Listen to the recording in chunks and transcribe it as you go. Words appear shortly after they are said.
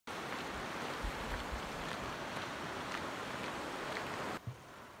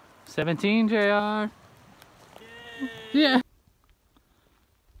17, JR. Yay. Yeah.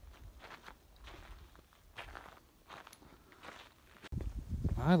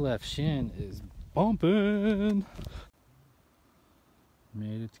 My left shin is bumping.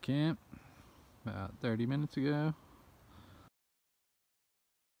 Made it to camp about 30 minutes ago.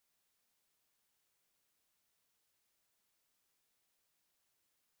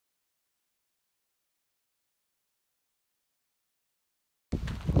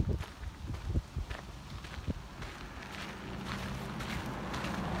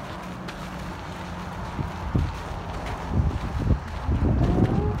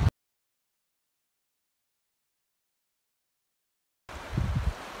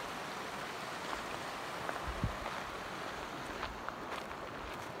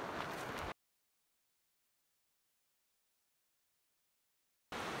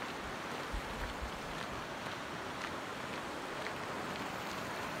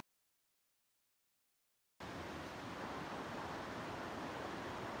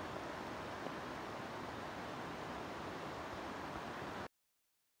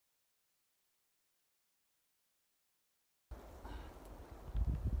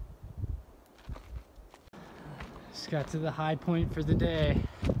 Just got to the high point for the day.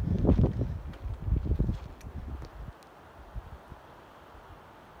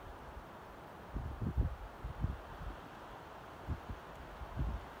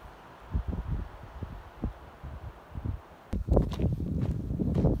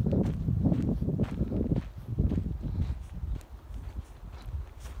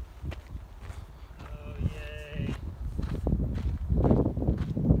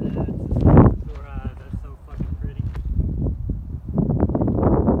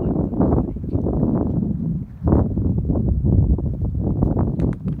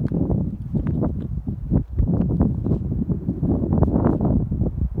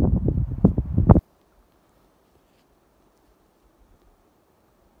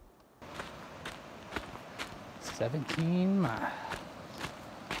 miles.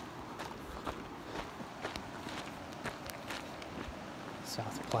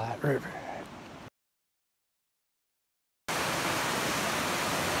 South Platte River.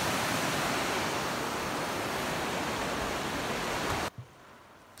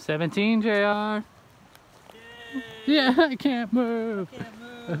 $17, JR. Yeah, I can't move.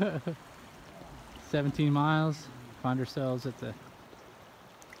 17 miles. Find ourselves at the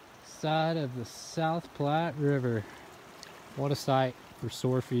side of the South Platte River. What a sight for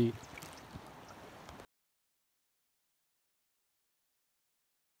sore feet.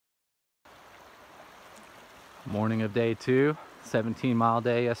 Morning of day 2, 17-mile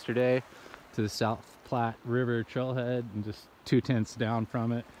day yesterday to the South Platte River trailhead, and just 2/10 down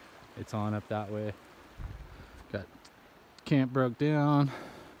from it. It's on up that way. Got camp broke down.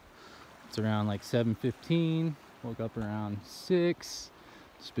 It's around like 7:15. Woke up around 6.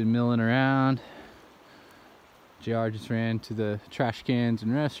 Just been milling around. JR just ran to the trash cans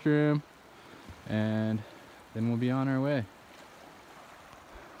and restroom, and then we'll be on our way.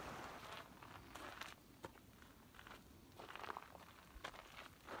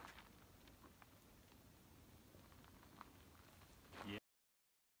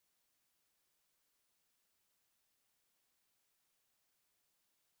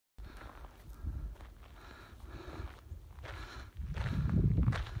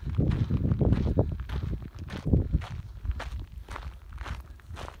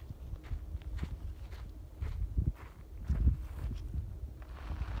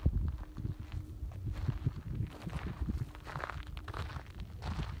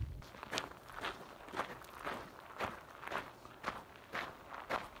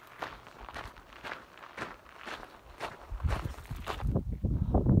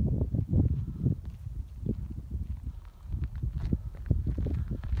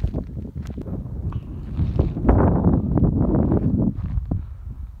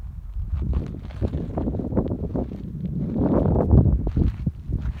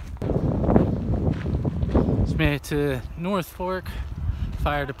 Made it to North Fork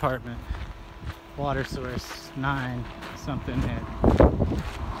Fire Department. Water source 9 something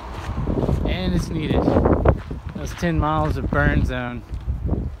and it's needed. That's 10 miles of burn zone.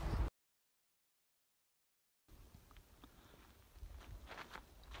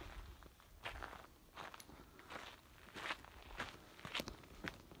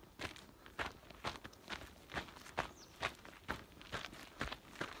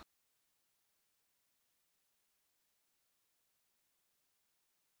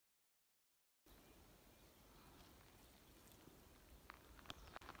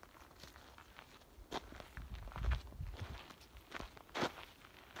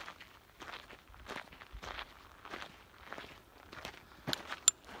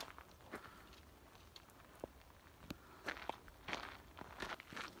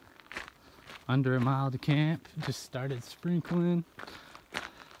 Under a mile to camp. Just started sprinkling.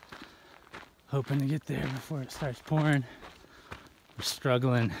 Hoping to get there before it starts pouring. We're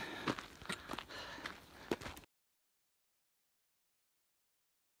struggling.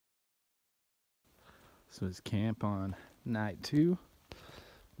 So it's camp on night 2.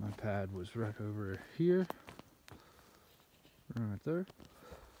 My pad was right over here. Right there.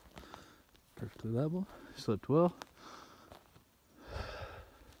 Perfectly level. Slept well.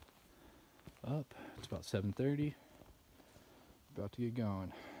 Up. It's about 7:30. About to get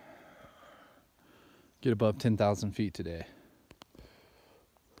going. Get above 10,000 feet today.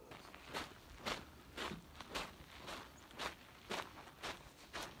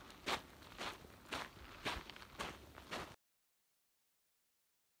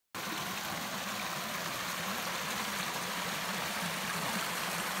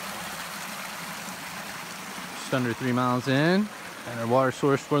 Just under 3 miles in, and our water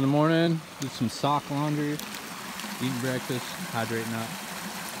source for the morning. Do some sock laundry, eating breakfast, hydrating up.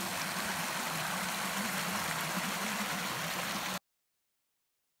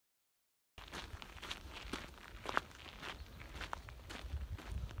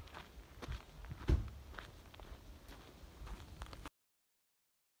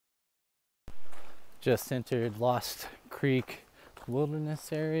 Just entered Lost Creek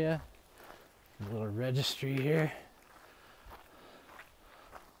Wilderness area. A little registry here.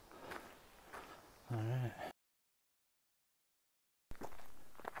 All right.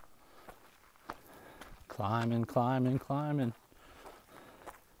 Climbing, climbing, climbing.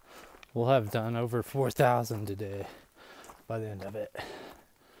 We'll have done over 4,000 today by the end of it.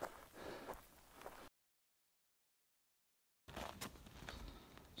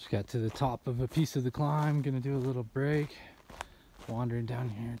 Just got to the top of a piece of the climb. Gonna do a little break. Wandering down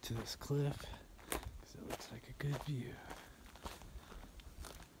here to this cliff because it looks like a good view.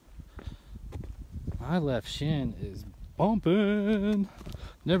 My left shin is bumping.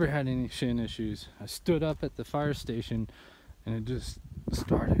 Never had any shin issues. I stood up at the fire station and it just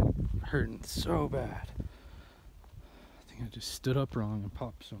started hurting so bad. I think I just stood up wrong and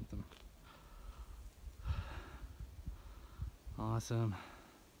popped something. Awesome.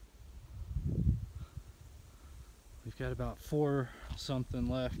 We've got about 4 something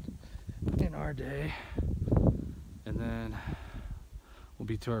left in our day, and then we'll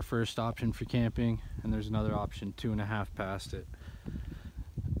be to our first option for camping, and there's another option 2.5 past it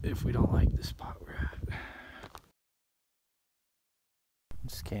if we don't like the spot we're at.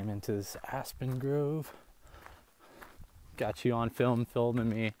 Just came into this aspen grove. Got you on film, filming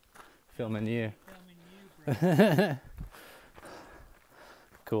me, filming you. Filming you, bro.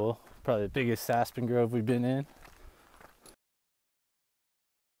 Cool. Probably the biggest aspen grove we've been in.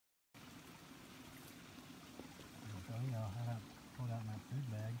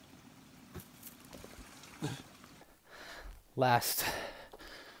 Last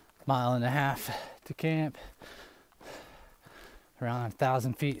 1.5 miles to camp. Around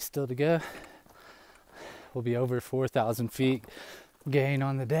 1,000 feet still to go. We'll be over 4,000 feet gain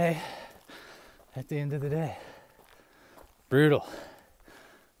on the day at the end of the day. Brutal.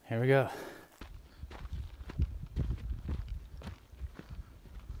 Here we go.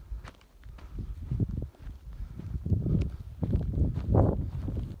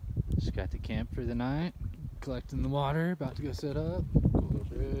 Just got to camp for the night. Collecting the water, about to go set up. Cool little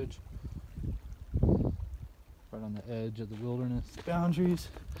bridge. Right on the edge of the wilderness boundaries.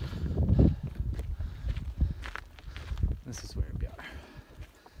 This is where we are.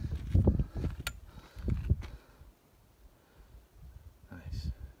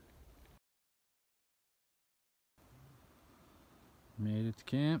 Nice. Made it to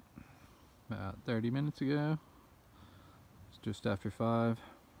camp about 30 minutes ago. It's just after 5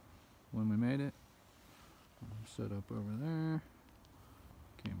 when we made it. Set up over there.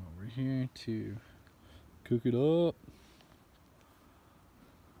 Came over here to cook it up.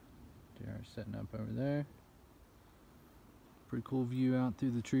 JR's setting up over there. Pretty cool view out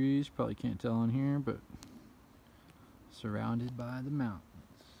through the trees. Probably can't tell on here, but surrounded by the mountains.